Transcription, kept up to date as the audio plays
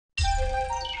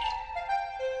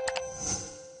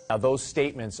Now, those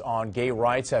statements on gay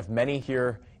rights have many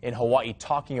here in Hawaii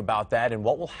talking about that and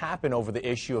what will happen over the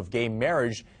issue of gay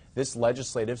marriage this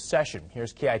legislative session.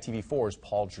 Here's KITV4's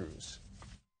Paul Drews.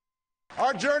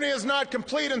 Our journey is not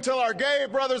complete until our gay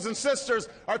brothers and sisters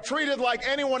are treated like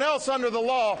anyone else under the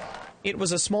law. It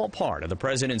was a small part of the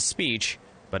president's speech,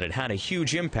 but it had a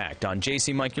huge impact on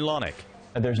J.C. Mikulonic.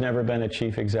 There's never been a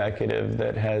chief executive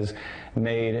that has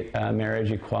made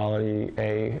marriage equality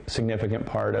a significant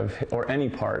part of, or any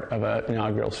part of, an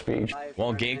inaugural speech.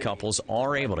 While gay couples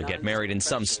are able to get married in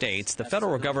some states, the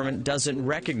federal government doesn't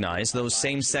recognize those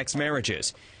same-sex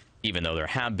marriages, even though there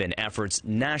have been efforts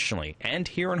nationally and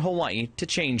here in Hawaii to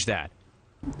change that.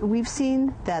 We've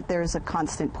seen that there's a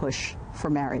constant push for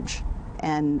marriage,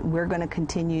 and we're going to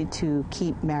continue to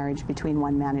keep marriage between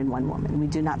one man and one woman. We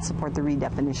do not support the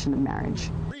redefinition of marriage.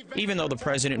 Even though the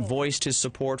president voiced his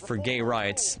support for gay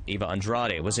rights, Eva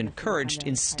Andrade was encouraged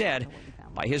instead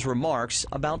by his remarks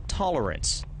about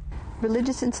tolerance.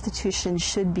 Religious institutions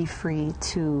should be free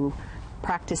to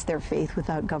practice their faith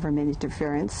without government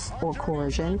interference or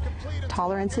coercion.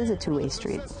 Tolerance is a two-way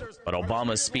street. But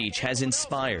Obama's speech has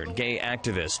inspired gay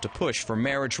activists to push for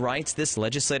marriage rights this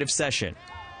legislative session.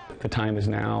 The time is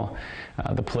now.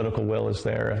 The political will is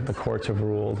there. The courts have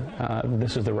ruled.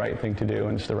 This is the right thing to do,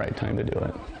 and it's the right time to do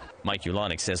it.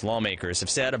 Mikulonic says lawmakers have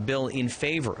said a bill in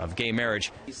favor of gay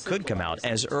marriage could come out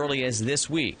as early as this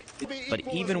week. But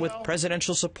even with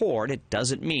presidential support, it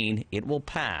doesn't mean it will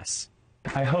pass.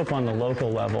 I hope on the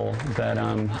local level that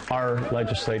our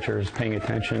legislature is paying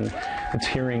attention. It's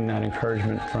hearing that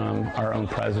encouragement from our own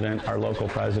president, our local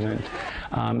president,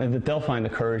 and that they'll find the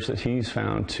courage that he's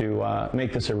found to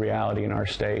make this a reality in our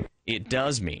state. It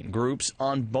does mean groups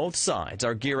on both sides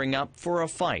are gearing up for a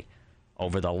fight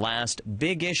over the last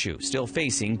big issue still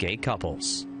facing gay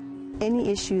couples. Any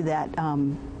issue that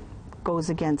goes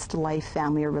against life,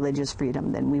 family, or religious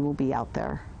freedom, then we will be out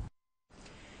there.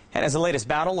 And as the latest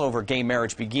battle over gay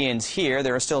marriage begins here,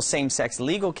 there are still same-sex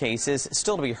legal cases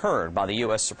still to be heard by the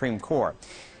U.S. Supreme Court.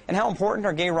 And how important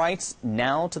are gay rights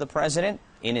now to the president?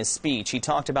 In his speech, he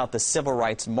talked about the civil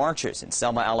rights marches in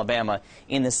Selma, Alabama,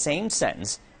 in the same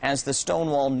sentence as the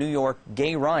Stonewall, New York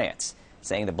gay riots,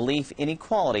 saying the belief in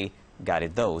equality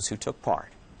guided those who took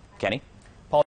part. Kenny?